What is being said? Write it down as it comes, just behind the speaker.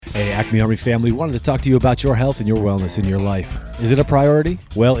Hey, Acme Army family, wanted to talk to you about your health and your wellness in your life. Is it a priority?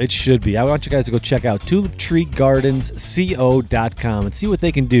 Well, it should be. I want you guys to go check out tuliptreegardensco.com and see what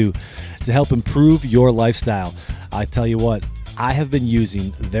they can do to help improve your lifestyle. I tell you what, I have been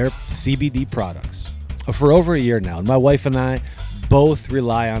using their CBD products for over a year now, and my wife and I both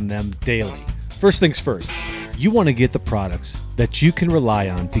rely on them daily. First things first, you want to get the products that you can rely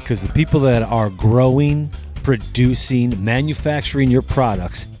on because the people that are growing, producing, manufacturing your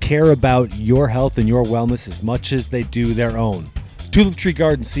products care about your health and your wellness as much as they do their own.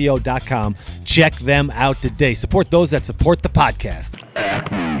 tuliptreegardensco.com. Check them out today. Support those that support the podcast.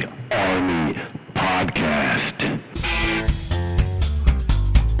 Acme Army Podcast.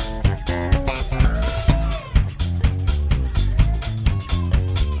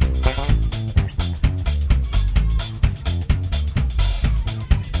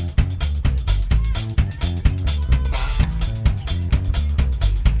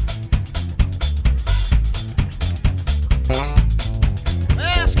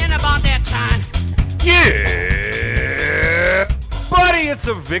 Yeah, buddy, it's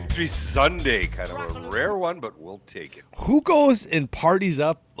a Victory Sunday, kind of a rare one, but we'll take it. Who goes and parties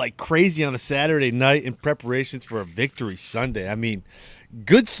up like crazy on a Saturday night in preparations for a Victory Sunday? I mean,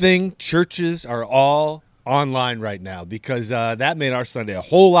 good thing churches are all online right now because that made our Sunday a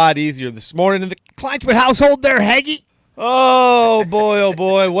whole lot easier this morning in the Kleinsmith household there, Haggy. Oh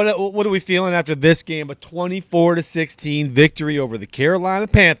boy! What are we feeling after this game? A 24-16 victory over the Carolina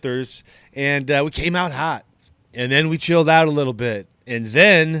Panthers, and we came out hot, and then we chilled out a little bit, and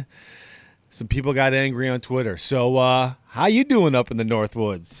then some people got angry on Twitter. So, how you doing up in the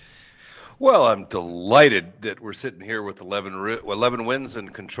Northwoods? Well, I'm delighted that we're sitting here with 11 wins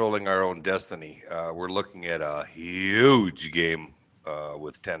and controlling our own destiny. We're looking at a huge game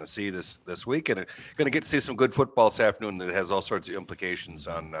with Tennessee this week, and going to get to see some good football this afternoon that has all sorts of implications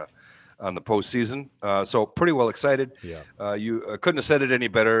on the postseason. So pretty well excited. Yeah. You couldn't have said it any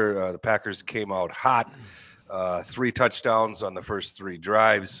better. The Packers came out hot, 3 touchdowns on the first 3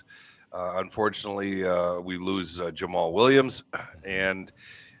 drives. Unfortunately, we lose Jamal Williams, and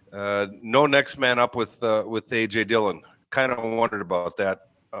no next man up with A.J. Dillon. Kind of wondered about that.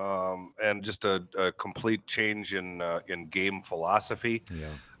 And just a complete change in game philosophy,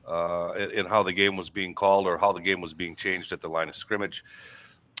 in how the game was being called or how the game was being changed at the line of scrimmage.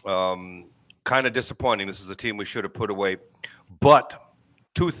 Kind of disappointing. This is a team we should have put away. But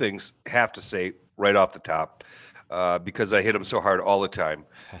 2 things have to say right off the top, because I hit him so hard all the time.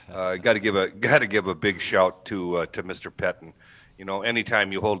 Got to give a big shout to Mr. Pettin. You know,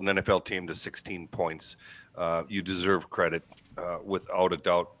 anytime you hold an NFL team to 16 points, you deserve credit. Without a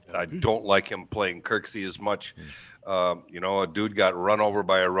doubt. I don't like him playing Kirksey as much. A dude got run over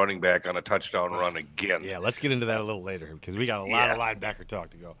by a running back on a touchdown run again. Yeah, let's get into that a little later because we got a lot of linebacker talk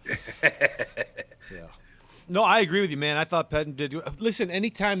to go. Yeah. No, I agree with you, man. I thought Pettin did. Listen,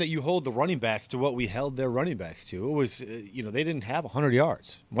 anytime that you hold the running backs to what we held their running backs to, it was, they didn't have 100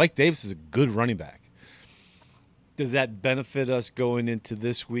 yards. Mike Davis is a good running back. Does that benefit us going into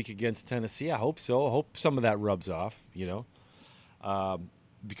this week against Tennessee? I hope so. I hope some of that rubs off,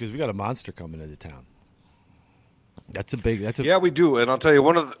 because we got a monster coming into town. Yeah, we do. And I'll tell you,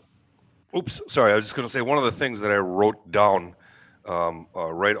 one of the things that I wrote down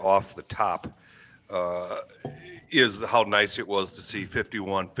right off the top is how nice it was to see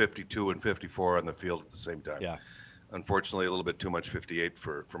 51, 52, and 54 on the field at the same time. Yeah. Unfortunately, a little bit too much 58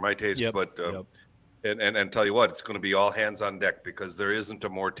 for my taste. Yep. But and tell you what, it's going to be all hands on deck because there isn't a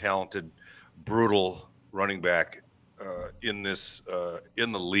more talented, brutal running back in the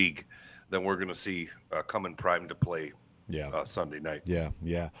league than we're going to see coming prime to play Sunday night.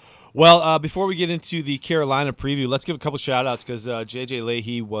 Yeah. Well, before we get into the Carolina preview, let's give a couple shout-outs because J.J.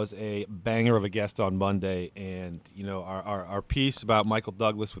 Leahy was a banger of a guest on Monday, and our piece about Michael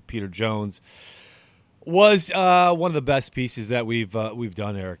Douglas with Peter Jones was one of the best pieces that we've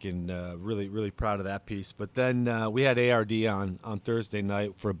done, Eric, and really proud of that piece. But then we had ARD on Thursday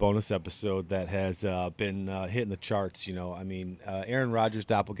night for a bonus episode that has been hitting the charts. Aaron Rodgers'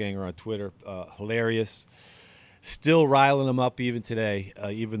 doppelganger on Twitter, hilarious. Still riling him up even today,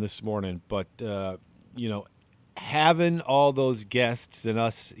 even this morning. But having all those guests and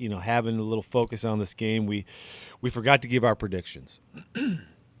us, having a little focus on this game, we forgot to give our predictions.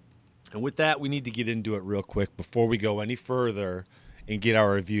 And with that, we need to get into it real quick before we go any further and get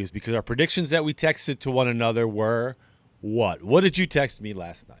our reviews, because our predictions that we texted to one another were what? What did you text me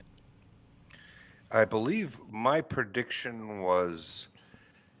last night? I believe my prediction was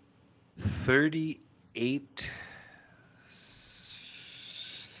 38-7.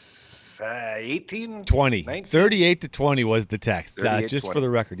 18? 20. 19? 38-20 was the text. 38, Just 20. for the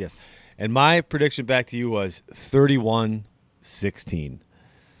record, yes. And my prediction back to you was 31-16.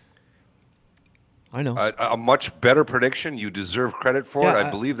 I know. A much better prediction. You deserve credit for it. Yeah,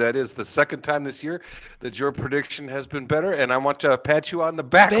 I believe that is the second time this year that your prediction has been better, and I want to pat you on the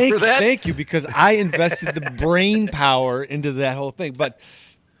back for that. Thank you, because I invested the brain power into that whole thing. But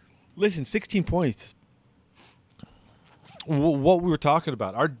listen, 16 points. What we were talking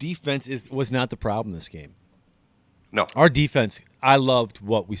about, our defense was not the problem this game. No. Our defense, I loved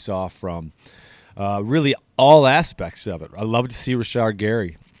what we saw from really all aspects of it. I loved to see Rashard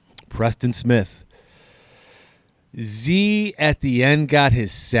Gary, Preston Smith. Z at the end got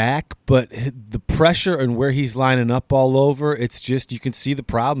his sack, but the pressure and where he's lining up all over, it's just you can see the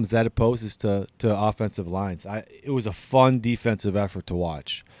problems that it poses to offensive lines. It was a fun defensive effort to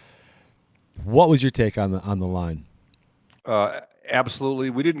watch. What was your take on the line? Absolutely.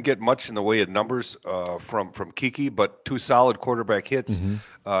 We didn't get much in the way of numbers from Kiki, but 2 solid quarterback hits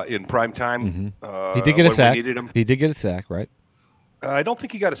in prime time. He did get a when sack. We needed him. He did get a sack, right? I don't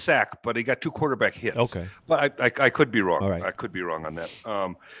think he got a sack, but he got 2 quarterback hits. Okay. But I could be wrong. All right. I could be wrong on that.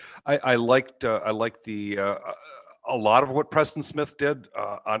 I liked a lot of what Preston Smith did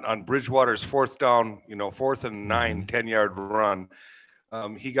on Bridgewater's 4th down, 4th and 9, 10-yard run.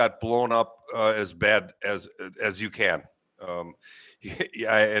 He got blown up as bad as you can.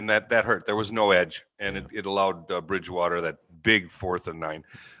 Yeah, and that hurt. There was no edge, and it allowed Bridgewater that big 4th and 9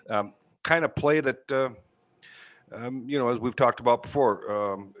 kind of play that as we've talked about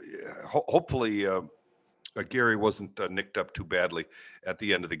before. Hopefully Gary wasn't nicked up too badly at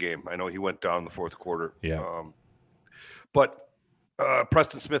the end of the game. I know he went down in the 4th quarter. Yeah. But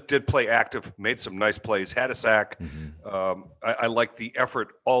Preston Smith did play active, made some nice plays, had a sack. I like the effort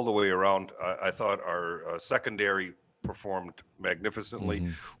all the way around. I thought our secondary performed magnificently,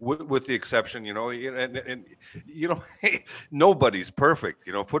 with the exception, nobody's perfect.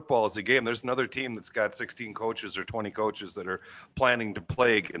 Football is a game. There's another team that's got 16 coaches or 20 coaches that are planning to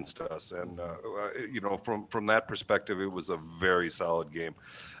play against us. And, from that perspective, it was a very solid game.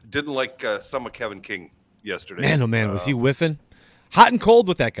 Didn't like some of Kevin King yesterday. Man, oh man, was he whiffing? Hot and cold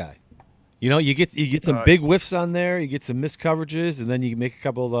with that guy. You get some big whiffs on there, you get some missed coverages, and then you make a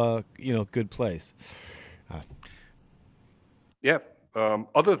couple of good plays. Yeah.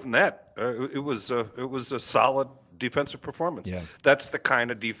 Other than that, it was a solid defensive performance. Yeah. That's the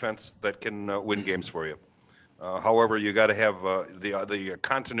kind of defense that can win games for you. However, you got to have the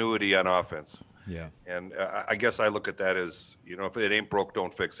continuity on offense. Yeah. And I guess I look at that as if it ain't broke,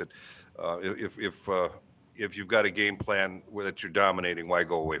 don't fix it. If you've got a game plan that you're dominating, why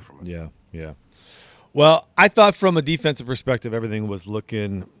go away from it? Yeah. Yeah. Well, I thought from a defensive perspective, everything was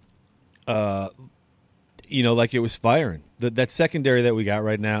looking, like it was firing. That secondary that we got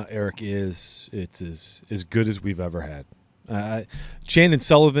right now, Eric, it's as good as we've ever had. Shannon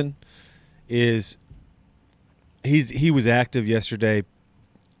Sullivan he was active yesterday.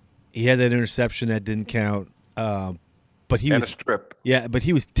 He had that interception that didn't count, but he and was a strip. Yeah, but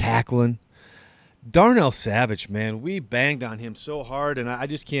he was tackling. Darnell Savage, man, we banged on him so hard, and I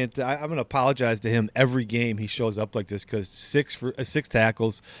just can't. I'm going to apologize to him every game he shows up like this, because 6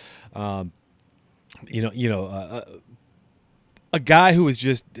 tackles. A guy who is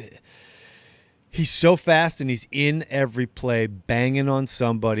just – he's so fast and he's in every play banging on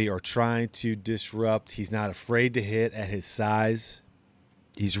somebody or trying to disrupt. He's not afraid to hit at his size.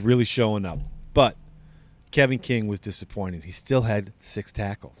 He's really showing up. But Kevin King was disappointed. He still had 6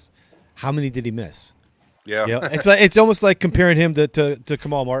 tackles. How many did he miss? Yeah. It's almost like comparing him to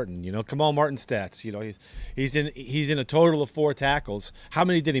Kamal Martin. Kamal Martin stats. He's in a total of 4 tackles. How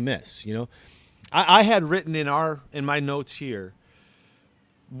many did he miss? I had written in my notes here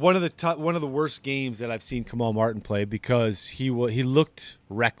one of the worst games that I've seen Kamal Martin play, because he looked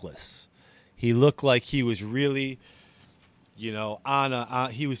reckless. He looked like he was really,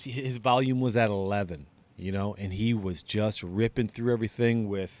 his volume was at 11, and he was just ripping through everything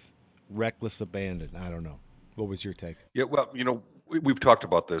with reckless abandon. I don't know. What was your take? Yeah, well, we've talked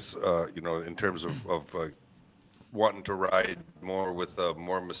about this, in terms of wanting to ride more with a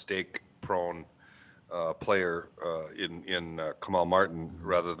more mistake-prone player in Kamal Martin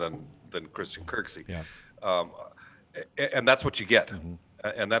rather than Christian Kirksey. Yeah. And that's what you get.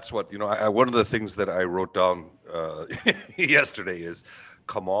 And that's what, one of the things that I wrote down yesterday is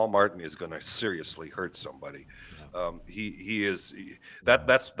Kamal Martin is going to seriously hurt somebody.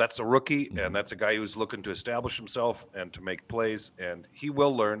 That's a rookie, and that's a guy who's looking to establish himself and to make plays, and he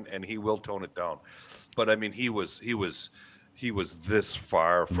will learn and he will tone it down. But I mean, he was this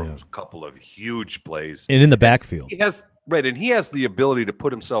far from a couple of huge plays, And in the backfield. Right, and he has the ability to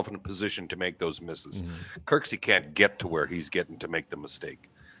put himself in a position to make those misses. Kirksey can't get to where he's getting to make the mistake.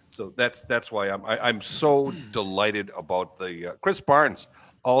 So that's why I'm so delighted about the Chris Barnes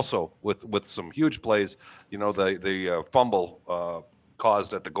also with some huge plays. The fumble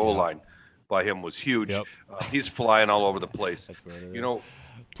caused at the goal line by him was huge. Yep. He's flying all over the place. That's what it is. You know,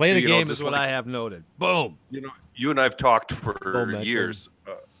 Play the game just is what like, I have noted. Boom. you and I've talked for Momentum.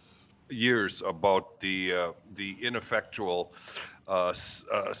 years about the ineffectual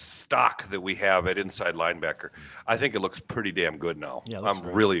stock that we have at inside linebacker. I think it looks pretty damn good now. Yeah, I'm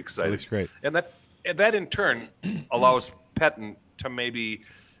really excited. It looks great. And that in turn allows Pettin to maybe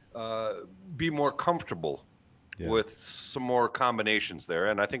be more comfortable with some more combinations there.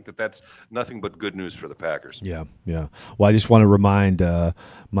 And I think that's nothing but good news for the Packers. Yeah, yeah. Well, I just want to remind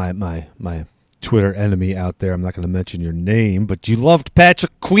my Twitter enemy out there, I'm not going to mention your name, but you loved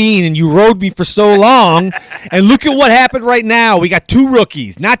Patrick Queen and you rode me for so long. And look at what happened right now. We got 2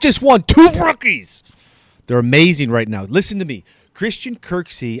 rookies, not just one, 2 rookies. They're amazing right now. Listen to me. Christian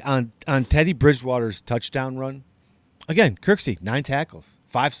Kirksey on Teddy Bridgewater's touchdown run. Again, Kirksey, 9 tackles,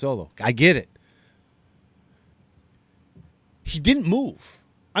 5 solo. I get it. He didn't move.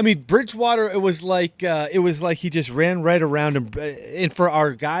 I mean, Bridgewater, it was like he just ran right around him. And for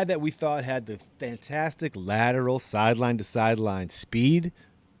our guy that we thought had the fantastic lateral sideline to sideline speed,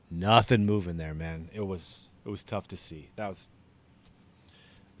 nothing moving there, man. It was tough to see. That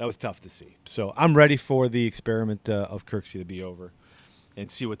was tough to see. So I'm ready for the experiment of Kirksey to be over and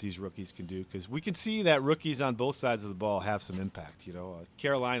see what these rookies can do, because we can see that rookies on both sides of the ball have some impact.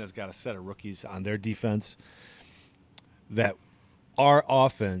 Carolina's got a set of rookies on their defense that our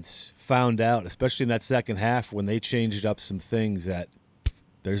offense found out, especially in that second half when they changed up some things, that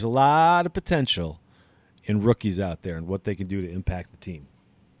there's a lot of potential in rookies out there and what they can do to impact the team.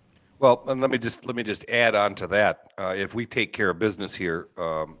 Well, and let me just add on to that. If we take care of business here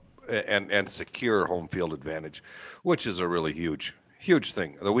and secure home field advantage, which is a really huge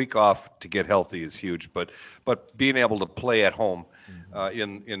thing. The week off to get healthy is huge, but being able to play at home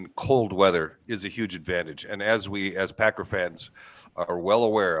in cold weather is a huge advantage. And as Packer fans are well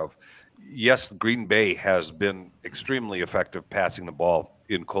aware of, yes, Green Bay has been extremely effective passing the ball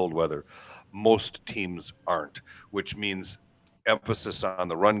in cold weather. Most teams aren't, which means emphasis on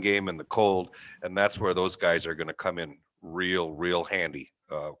the run game in the cold, and that's where those guys are going to come in real handy,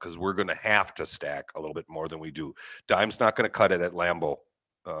 because we're going to have to stack a little bit more than we do. Dime's not going to cut it at Lambeau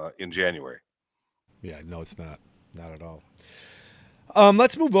in January. Yeah, no, it's not at all.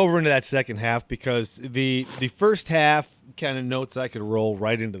 Let's move over into that second half, because the first half kind of notes I could roll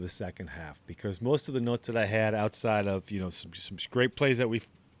right into the second half, because most of the notes that I had outside of some great plays that we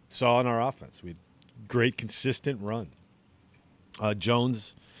saw in our offense, we had great consistent run.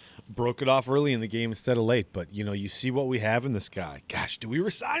 Jones broke it off early in the game instead of late, but you see what we have in this guy. Gosh, do we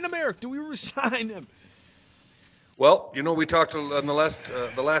resign him, Eric? Do we resign him? Well, we talked on the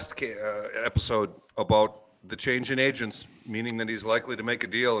last episode about the change in agents, meaning that he's likely to make a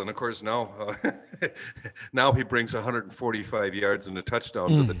deal, and of course now he brings 145 yards and a touchdown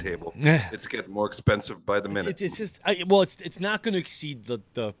to the table. It's getting more expensive by the minute. It's just it's not going to exceed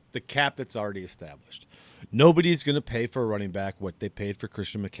the cap that's already established. Nobody's going to pay for a running back what they paid for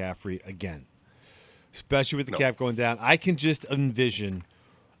Christian McCaffrey again, especially with the cap going down. I can just envision.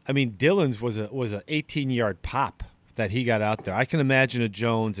 I mean, Dillon's was a 18-yard pop that he got out there. I can imagine a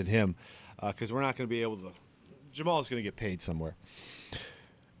Jones and him, because we're not going to be able to. Jamal's going to get paid somewhere,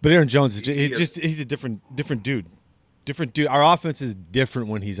 but Aaron Jones he's a different dude. Different dude. Our offense is different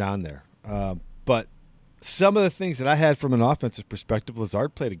when he's on there. But some of the things that I had from an offensive perspective,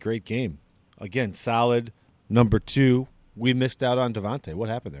 Lazard played a great game. Again, solid. Number 2, we missed out on Devontae. What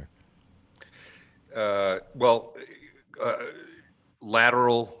happened there?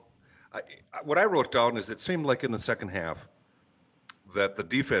 Lateral. What I wrote down is it seemed like in the second half that the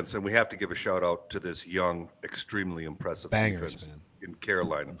defense, and we have to give a shout out to this young, extremely impressive defense in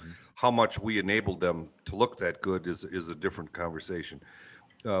Carolina. Mm-hmm. How much we enabled them to look that good is a different conversation.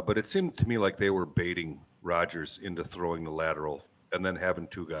 But it seemed to me like they were baiting Rodgers into throwing the lateral and then having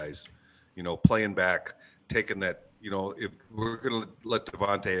 2 guys, playing back, taking that. If we're going to let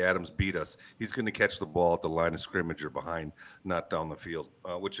Devontae Adams beat us, he's going to catch the ball at the line of scrimmage or behind, not down the field,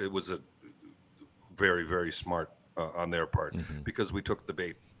 which it was a very, very smart on their part, because we took the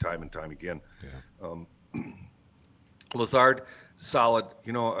bait time and time again. Yeah. Lazard, solid.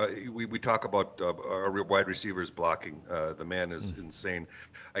 We talk about our wide receivers blocking. The man is insane.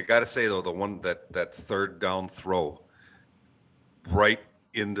 I got to say, though, the one that third down throw right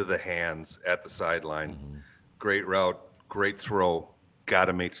into the hands at the sideline, great route, great throw. Got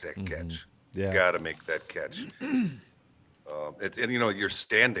to make that catch. Yeah. Got to make that catch. And you're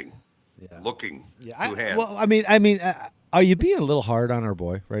standing, Yeah. looking, Yeah. two hands. Well, are you being a little hard on our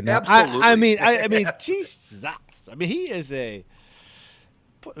boy right now? Absolutely. Jesus. I mean, he is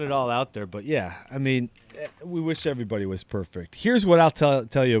putting it all out there. But yeah, we wish everybody was perfect. Here's what I'll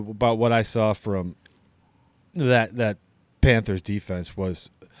tell you about what I saw from that Panthers defense was.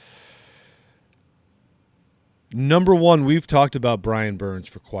 Number one, we've talked about Brian Burns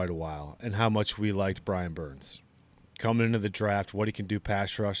for quite a while and how much we liked Brian Burns. Coming into the draft, what he can do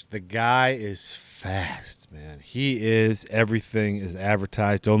pass rush. The guy is fast, man. He is everything is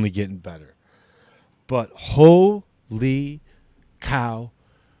advertised, only getting better. But holy cow.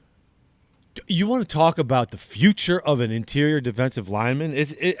 You want to talk about the future of an interior defensive lineman?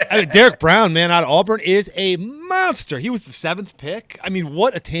 Derek Brown, man, out of Auburn, is a monster. He was the 7th pick. I mean,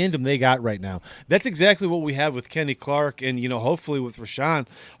 what a tandem they got right now. That's exactly what we have with Kenny Clark and, hopefully with Rashawn.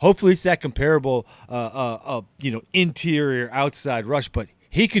 Hopefully it's that comparable, interior outside rush, but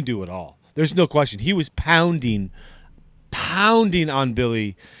he can do it all. There's no question. He was pounding on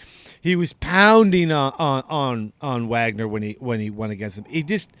Billy. He was pounding on Wagner when he went against him.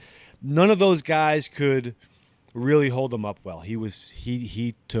 None of those guys could really hold him up well.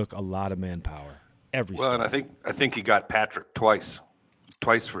 He took a lot of manpower every. Well, and I think he got Patrick twice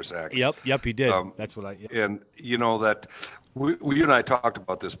for sacks. Yep, he did. That's what And that you and I talked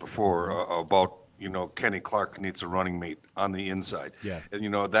about this before about Kenny Clark needs a running mate on the inside. Yeah.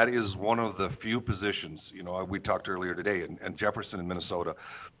 And that is one of the few positions. We talked earlier today, and Jefferson in Minnesota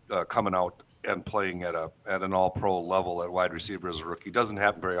coming out and playing at an all-pro level at wide receiver as a rookie doesn't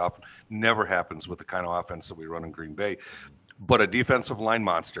happen very often. Never happens with the kind of offense that we run in Green Bay. But a defensive line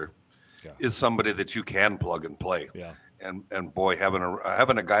monster is somebody that you can plug and play. Yeah. And boy, having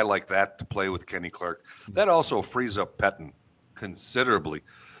a guy like that to play with Kenny Clark, that also frees up Pettin considerably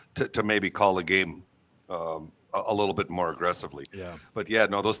to maybe call the game a little bit more aggressively. Yeah. But yeah,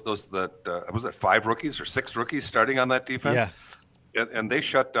 no, those was it 5 rookies or 6 rookies starting on that defense? Yeah. And they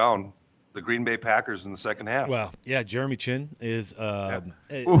shut down the Green Bay Packers in the second half. Well, yeah, Jeremy Chin is.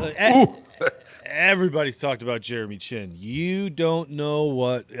 Ooh. Everybody's talked about Jeremy Chin. You don't know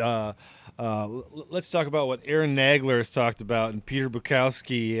what. Let's talk about what Aaron Nagler has talked about, and Peter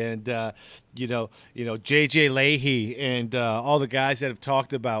Bukowski, and JJ Leahy, and all the guys that have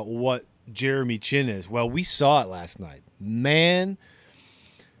talked about what Jeremy Chin is. Well, we saw it last night, man.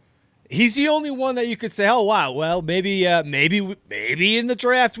 He's the only one that you could say, oh, wow, well, maybe in the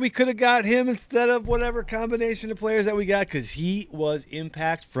draft we could have got him instead of whatever combination of players that we got, because he was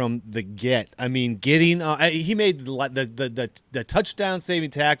impact from the get. I mean, he made the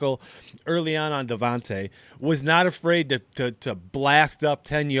touchdown-saving tackle early on Devontae, was not afraid to blast up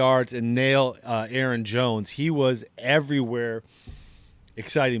 10 yards and nail Aaron Jones. He was everywhere.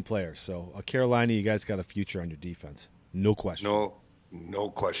 Exciting player. So, Carolina, you guys got a future on your defense. No question. No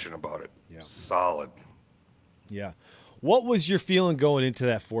question about it. Yeah. Solid. Yeah. What was your feeling going into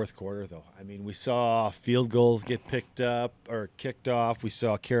that fourth quarter, though? I mean, we saw field goals get picked up or kicked off. We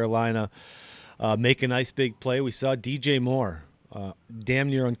saw Carolina make a nice big play. We saw DJ Moore damn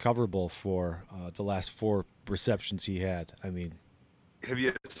near uncoverable for the last 4 receptions he had. I mean, have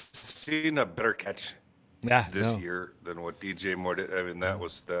you seen a better catch this year than what DJ Moore did? I mean,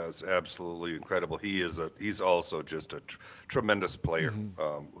 that's absolutely incredible. He's also just a tremendous player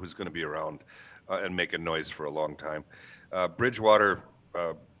who's going to be around and making noise for a long time. Bridgewater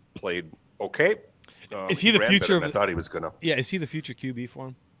played okay. Is he the future? I thought he was going to. Yeah, is he the future QB for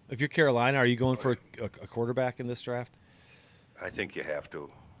him? If you're Carolina, are you going for a quarterback in this draft? I think you have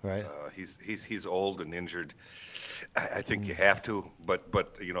to. Right. He's old and injured. I think you have to, but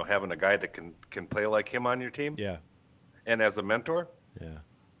having a guy that can play like him on your team, yeah, and as a mentor, yeah,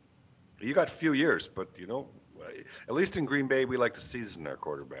 you got a few years, but at least in Green Bay we like to season our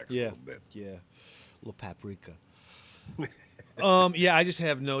quarterbacks a little bit. Yeah, a little paprika. I just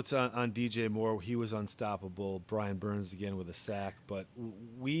have notes on DJ Moore. He was unstoppable. Brian Burns again with a sack, but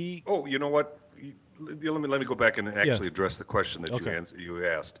we. Oh, you know what? Let me go back and actually address the question that you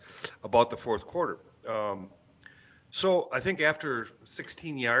asked about the fourth quarter. So I think after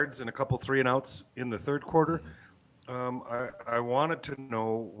 16 yards and a couple 3-and-outs in the third quarter, I wanted to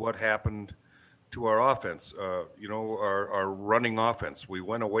know what happened to our offense. Our running offense. We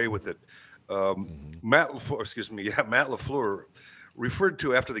went away with it. Matt LaFleur referred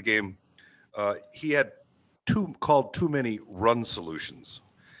to after the game. He had called too many run solutions.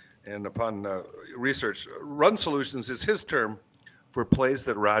 And upon research, run solutions is his term for plays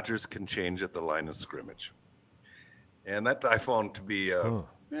that Rodgers can change at the line of scrimmage. And that I found to be, a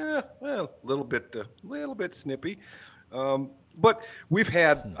little bit snippy. But we've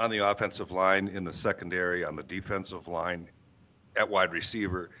had on the offensive line, in the secondary, on the defensive line, at wide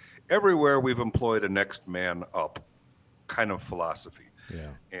receiver. Everywhere we've employed a next man up kind of philosophy. Yeah.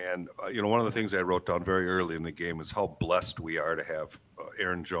 And, one of the things I wrote down very early in the game is how blessed we are to have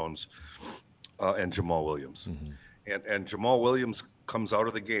Aaron Jones and Jamal Williams. And Jamal Williams comes out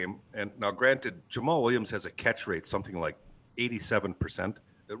of the game. And now, granted, Jamal Williams has a catch rate, something like 87%.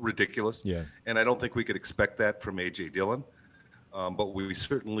 Ridiculous. Yeah. And I don't think we could expect that from A.J. Dillon. But we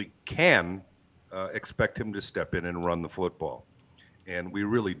certainly can expect him to step in and run the football. And we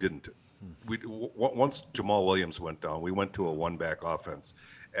really didn't. Once Jamal Williams went down, we went to a one-back offense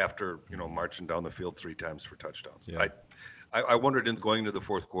after marching down the field 3 times for touchdowns. Yeah. I wondered going into the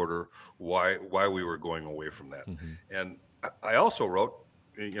fourth quarter why we were going away from that. And I also wrote,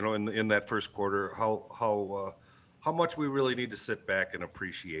 in that first quarter how much we really need to sit back and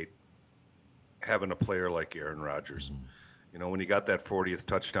appreciate having a player like Aaron Rodgers. When he got that 40th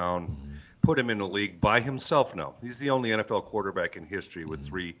touchdown, put him in the league by himself now. He's the only NFL quarterback in history with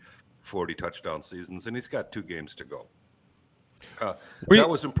 3 40 touchdown seasons, and he's got 2 games to go. That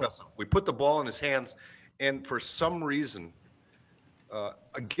was impressive. We put the ball in his hands, and for some reason,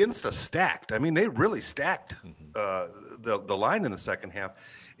 against a stacked, they really stacked the line in the second half.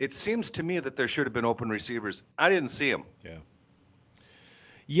 It seems to me that there should have been open receivers. I didn't see him.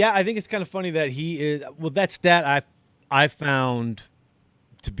 Yeah, I think it's kind of funny that he is. Well, that stat I found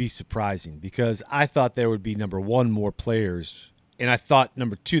to be surprising because I thought there would be, number one, more players, and I thought,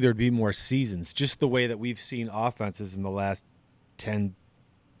 number two, there'd be more seasons, just the way that we've seen offenses in the last 10,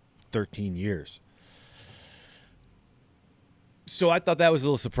 13 years. So I thought that was a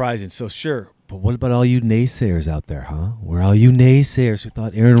little surprising. So sure, but what about all you naysayers out there, huh? Where all you naysayers who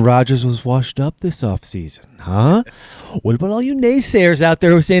thought Aaron Rodgers was washed up this offseason, huh? What about all you naysayers out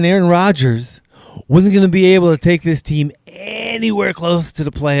there who are saying Aaron Rodgers wasn't going to be able to take this team anywhere close to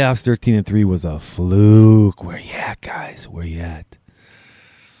the playoffs? 13-3 was a fluke. Where you at, guys? Where you at?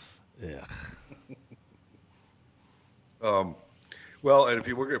 Well, and if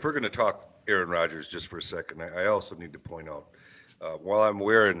we're going to talk Aaron Rodgers just for a second, I also need to point out, while I'm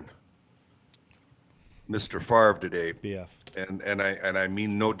wearing Mr. Favre today, BF. and I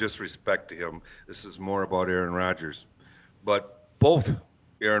mean no disrespect to him, this is more about Aaron Rodgers, but both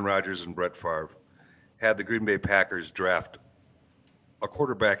Aaron Rodgers and Brett Favre had the Green Bay Packers draft a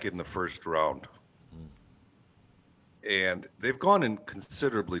quarterback in the first round. And they've gone in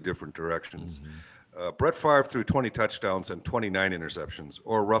considerably different directions. Brett Favre threw 20 touchdowns and 29 interceptions,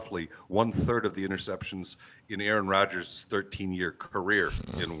 or roughly 1/3 of the interceptions in Aaron Rodgers' 13-year career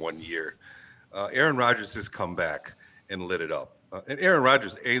in 1 year. Aaron Rodgers has come back and lit it up. And Aaron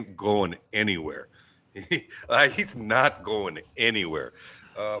Rodgers ain't going anywhere. He's not going anywhere.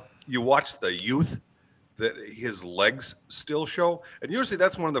 You watch the youth that his legs still show. And usually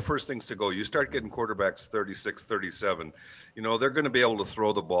that's one of the first things to go. You start getting quarterbacks 36, 37, they're going to be able to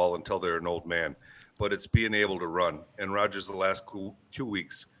throw the ball until they're an old man, but it's being able to run. And Rodgers the last 2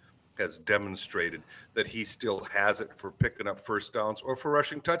 weeks has demonstrated that he still has it for picking up first downs or for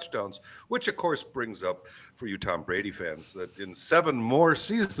rushing touchdowns, which of course brings up for you Tom Brady fans that in 7 more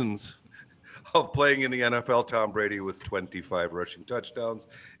seasons of playing in the NFL, Tom Brady with 25 rushing touchdowns.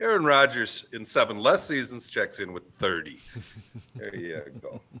 Aaron Rodgers in 7 less seasons checks in with 30. There you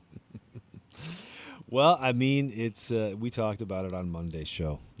go. Well, it's we talked about it on Monday's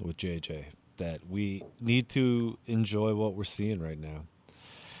show with JJ that we need to enjoy what we're seeing right now.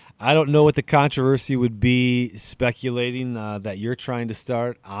 I don't know what the controversy would be speculating that you're trying to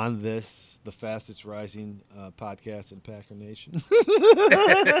start on this, the fastest rising podcast in Packer Nation.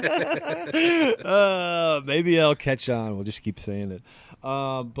 Maybe I'll catch on. We'll just keep saying it.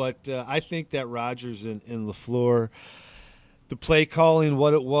 But I think that Rodgers and LaFleur, the play calling,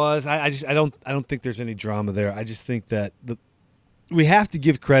 what it was, I don't think there's any drama there. I just think that we have to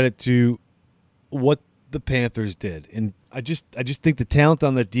give credit to what the Panthers did, and I just think the talent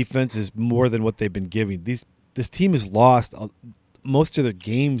on that defense is more than what they've been giving. This team has lost most of their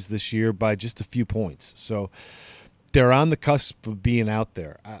games this year by just a few points, so they're on the cusp of being out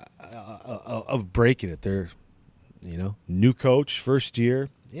there, of breaking it. They're, new coach, first year.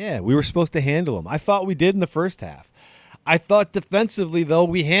 Yeah, we were supposed to handle them. I thought we did in the first half. I thought defensively, though,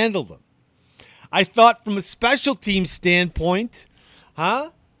 we handled them. I thought from a special team standpoint,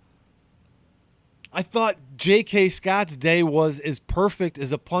 I thought J.K. Scott's day was as perfect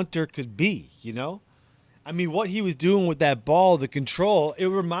as a punter could be, what he was doing with that ball, the control, it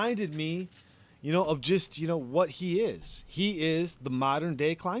reminded me, of just, what he is. He is the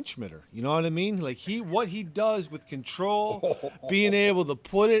modern-day Kleinschmitter. You know what I mean? Like, what he does with control, being able to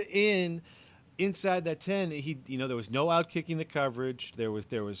put it inside that 10, there was no out-kicking the coverage. There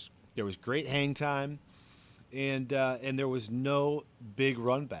was great hang time. and there was no big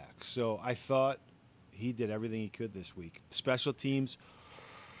run back. So I thought he did everything he could this week. Special teams.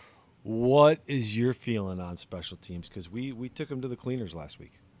 What is your feeling on special teams? Because we took him to the cleaners last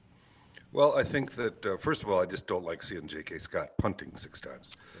week. Well, I think that first of all, I just don't like seeing J.K. Scott punting 6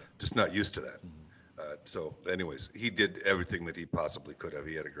 times. Just not used to that. So, anyways, he did everything that he possibly could have.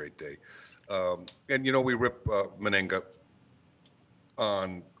 He had a great day, and we rip Menenga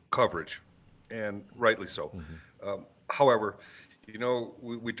on coverage, and rightly so. However,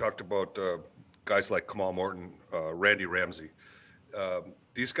 we talked about guys like Kamal Morton, Randy Ramsey.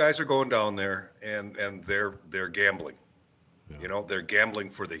 These guys are going down there, and they're gambling. They're gambling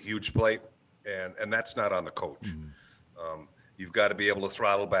for the huge play, and that's not on the coach. You've got to be able to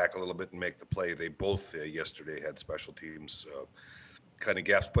throttle back a little bit and make the play. They both yesterday had special teams kind of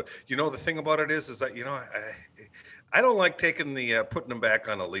gaps. But the thing about it is that I don't like taking the putting them back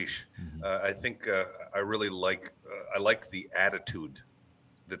on a leash. I think I really like the attitude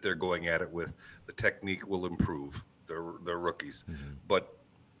that they're going at it with. The technique will improve. They're rookies, but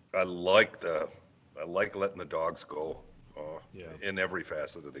I like letting the dogs go. In every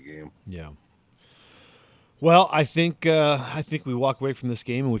facet of the game. Yeah. Well, I think we walk away from this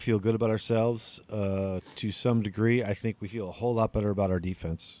game and we feel good about ourselves to some degree. I think we feel a whole lot better about our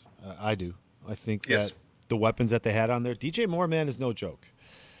defense. I do. I think that the weapons that they had on there, DJ Moore, man, is no joke.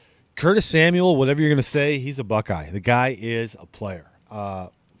 Curtis Samuel, whatever you're going to say, he's a Buckeye. The guy is a player.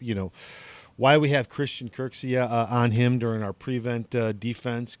 Why we have Christian Kirksey on him during our prevent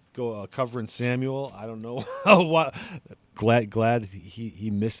defense covering Samuel, I don't know. Glad he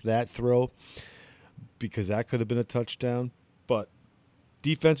missed that throw because that could have been a touchdown. But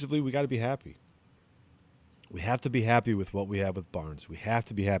defensively, we got to be happy. We have to be happy with what we have with Barnes. We have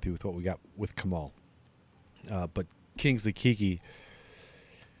to be happy with what we got with Kamal. But Kingsley Keke,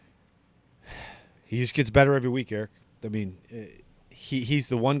 he just gets better every week, Eric. I mean, he's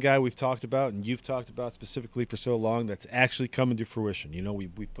the one guy we've talked about and you've talked about specifically for so long that's actually coming to fruition.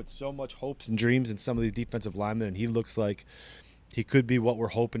 We put so much hopes and dreams in some of these defensive linemen, and he looks like he could be what we're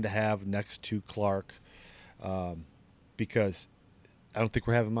hoping to have next to Clark because I don't think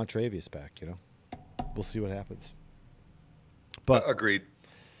we're having Montrevious back, We'll see what happens. But agreed.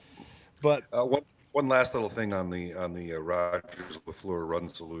 But one last little thing on the Rogers LaFleur run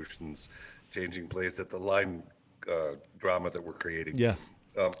solutions, changing plays at the line drama that we're creating. Yeah,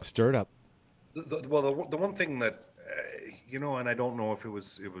 stir it up. The one thing that and I don't know if it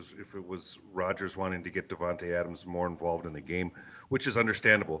was Rogers wanting to get Devontae Adams more involved in the game, which is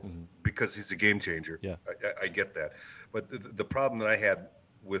understandable because he's a game changer. Yeah, I get that. But the problem that I had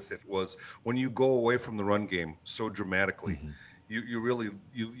with it was when you go away from the run game so dramatically, you really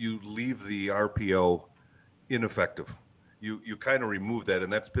leave the RPO ineffective. You kind of remove that,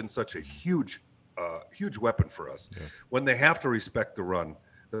 and that's been such a huge weapon for us. Yeah. When they have to respect the run,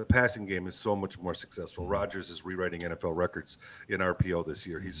 the passing game is so much more successful. Rodgers is rewriting NFL records in RPO this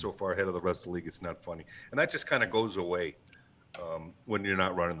year. He's so far ahead of the rest of the league, it's not funny. And that just kind of goes away when you're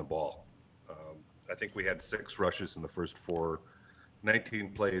not running the ball. I think we had 6 rushes in the first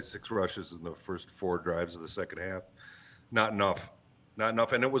 19 plays, 6 rushes in the first 4 drives of the second half. Not enough.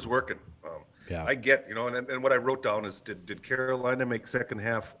 And it was working. Yeah. I get, and what I wrote down is, did Carolina make second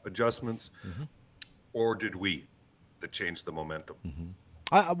half adjustments or did we that changed the momentum?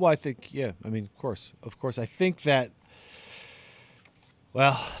 I think, yeah. I mean, of course. I think that,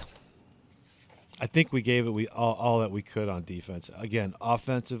 I think we gave it all that we could on defense. Again,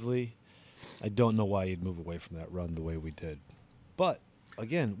 offensively, I don't know why you'd move away from that run the way we did. But,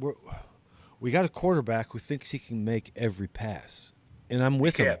 again, we got a quarterback who thinks he can make every pass. And I'm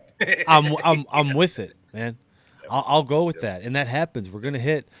with him. I'm with it, man. I'll go with that. And that happens. We're gonna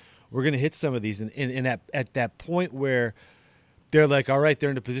hit some of these. And at that point where they're like, all right, they're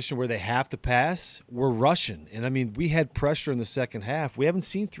in a position where they have to pass, we're rushing. And I mean, we had pressure in the second half. We haven't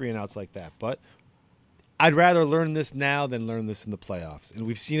seen 3-and-outs like that, but I'd rather learn this now than learn this in the playoffs. And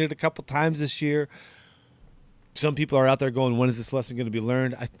we've seen it a couple times this year. Some people are out there going, when is this lesson going to be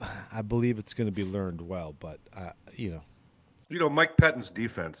learned? I believe it's going to be learned well, but Mike Pettine's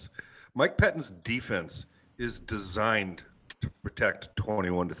defense is designed to protect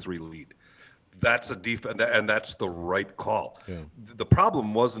 21-3 lead. That's a defense, and that's the right call. Yeah. The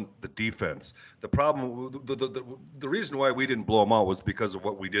problem wasn't the defense. The problem, the reason why we didn't blow them out was because of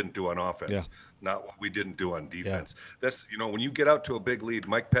what we didn't do on offense, not what we didn't do on defense. Yeah. That's when you get out to a big lead,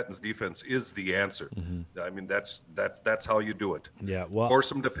 Mike Pettine's defense is the answer. I mean, that's how you do it. Yeah, well, force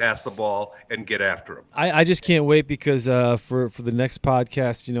them to pass the ball and get after them. I just can't wait because for the next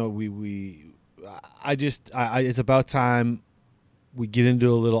podcast, it's about time we get into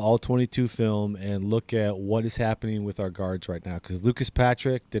a little all-22 film and look at what is happening with our guards right now, because Lucas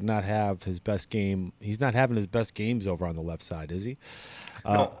Patrick did not have his best game. He's not having his best games over on the left side, is he?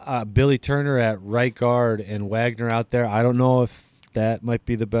 No. Billy Turner at right guard and Wagner out there. I don't know if that might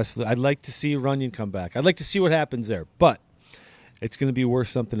be the best. I'd like to see Runyon come back. I'd like to see what happens there, but it's going to be worth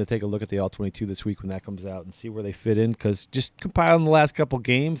something to take a look at the all-22 this week when that comes out and see where they fit in, because just compiling the last couple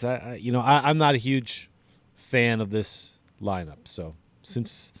games, I'm not a huge fan of this lineup. So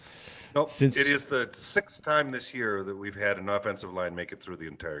since it is the 6th time this year that we've had an offensive line make it through the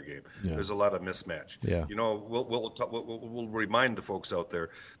entire game. Yeah. There's a lot of mismatch. Yeah. We'll remind the folks out there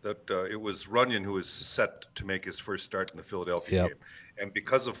that it was Runyon who was set to make his first start in the Philadelphia game, and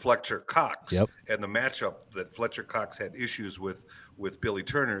because of Fletcher Cox and the matchup that Fletcher Cox had issues with Billy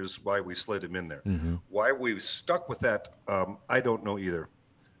Turner is why we slid him in there. Mm-hmm. Why we've stuck with that, I don't know either.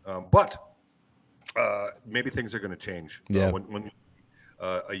 But maybe things are going to change when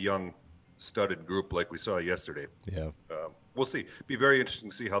a young studded group like we saw yesterday. Yeah. We'll see. Be very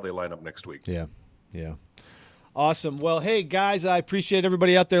interesting to see how they line up next week. Yeah. Awesome. Well, hey, guys, I appreciate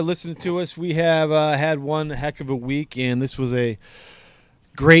everybody out there listening to us. We have had one heck of a week, and this was a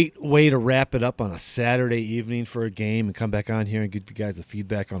great way to wrap it up on a Saturday evening for a game and come back on here and give you guys the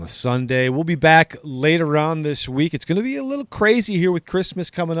feedback on a Sunday. We'll be back later on this week. It's going to be a little crazy here with Christmas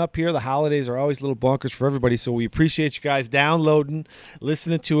coming up here. The holidays are always a little bonkers for everybody, so we appreciate you guys downloading,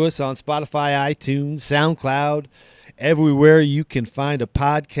 listening to us on Spotify, iTunes, SoundCloud, everywhere you can find a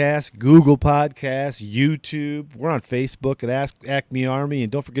podcast, Google Podcasts, YouTube. We're on Facebook at Acme Army,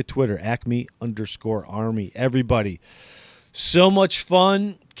 and don't forget Twitter, Acme_Army. Everybody, so much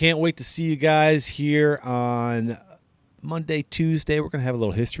fun. Can't wait to see you guys here on Monday, Tuesday. We're going to have a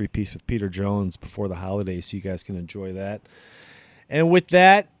little history piece with Peter Jones before the holidays, so you guys can enjoy that. And with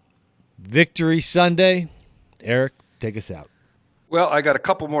that, Victory Sunday. Eric, take us out. Well, I got a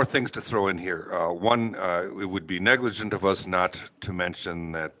couple more things to throw in here. One, it would be negligent of us not to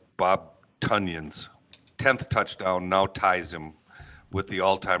mention that Bob Tunyon's 10th touchdown now ties him with the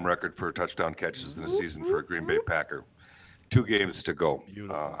all-time record for touchdown catches in a season for a Green Bay Packer. 2 games to go.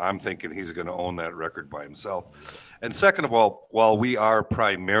 I'm thinking he's going to own that record by himself. And second of all, while we are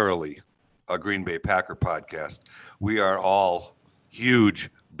primarily a Green Bay Packer podcast, we are all huge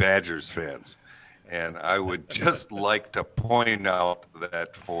Badgers fans. And I would just like to point out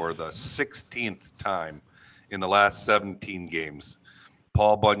that for the 16th time in the last 17 games,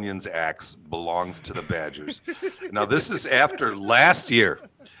 Paul Bunyan's axe belongs to the Badgers. Now, this is after last year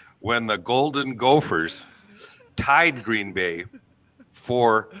when the Golden Gophers tied Green Bay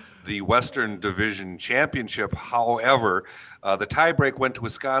for the Western Division Championship. However, the tiebreak went to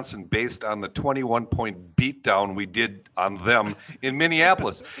Wisconsin based on the 21-point beatdown we did on them in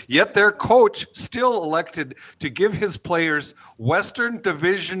Minneapolis. Yet their coach still elected to give his players Western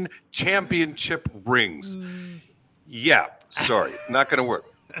Division Championship rings. Yeah, sorry, not going to work.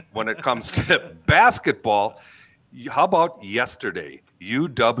 When it comes to basketball, how about yesterday?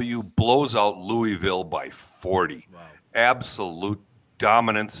 UW blows out Louisville by 40. Wow. Absolute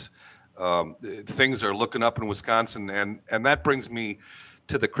dominance. Things are looking up in Wisconsin, and that brings me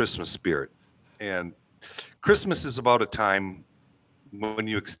to the Christmas spirit. And Christmas is about a time when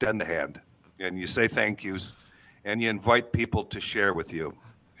you extend the hand and you say thank yous and you invite people to share with you.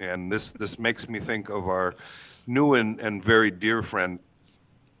 And this makes me think of our new and very dear friend,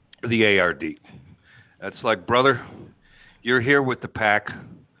 the ARD. It's like, brother, you're here with the pack.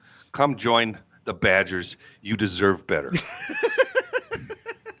 Come join the Badgers. You deserve better.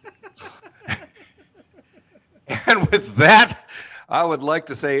 And with that, I would like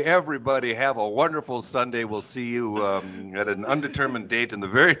to say, everybody have a wonderful Sunday. We'll see you at an undetermined date in the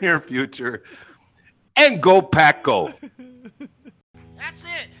very near future. And go Pack, go. That's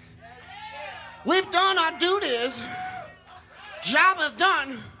it. We've done our duties. Job is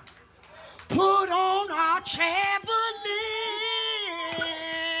done. Put on our javelin.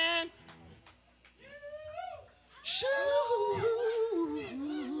 Shoo.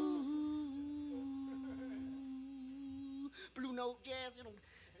 Blue note jazz,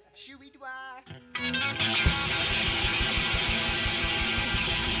 shoo-wee-doo-wah.